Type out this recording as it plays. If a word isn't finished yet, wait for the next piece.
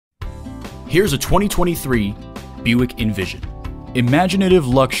Here's a 2023 Buick Envision. Imaginative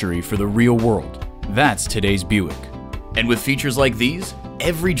luxury for the real world. That's today's Buick. And with features like these,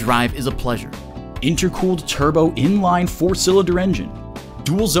 every drive is a pleasure. Intercooled turbo inline 4-cylinder engine,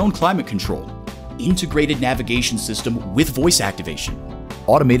 dual zone climate control, integrated navigation system with voice activation,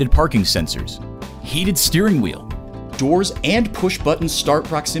 automated parking sensors, heated steering wheel, doors and push-button start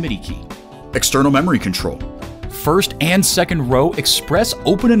proximity key, external memory control, first and second row express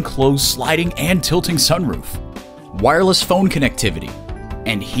open and close sliding and tilting sunroof, wireless phone connectivity,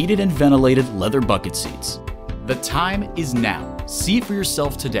 and heated and ventilated leather bucket seats. The time is now. See it for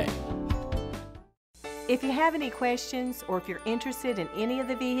yourself today. If you have any questions or if you're interested in any of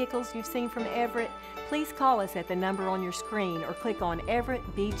the vehicles you've seen from Everett, please call us at the number on your screen or click on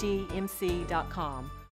everettbgmc.com.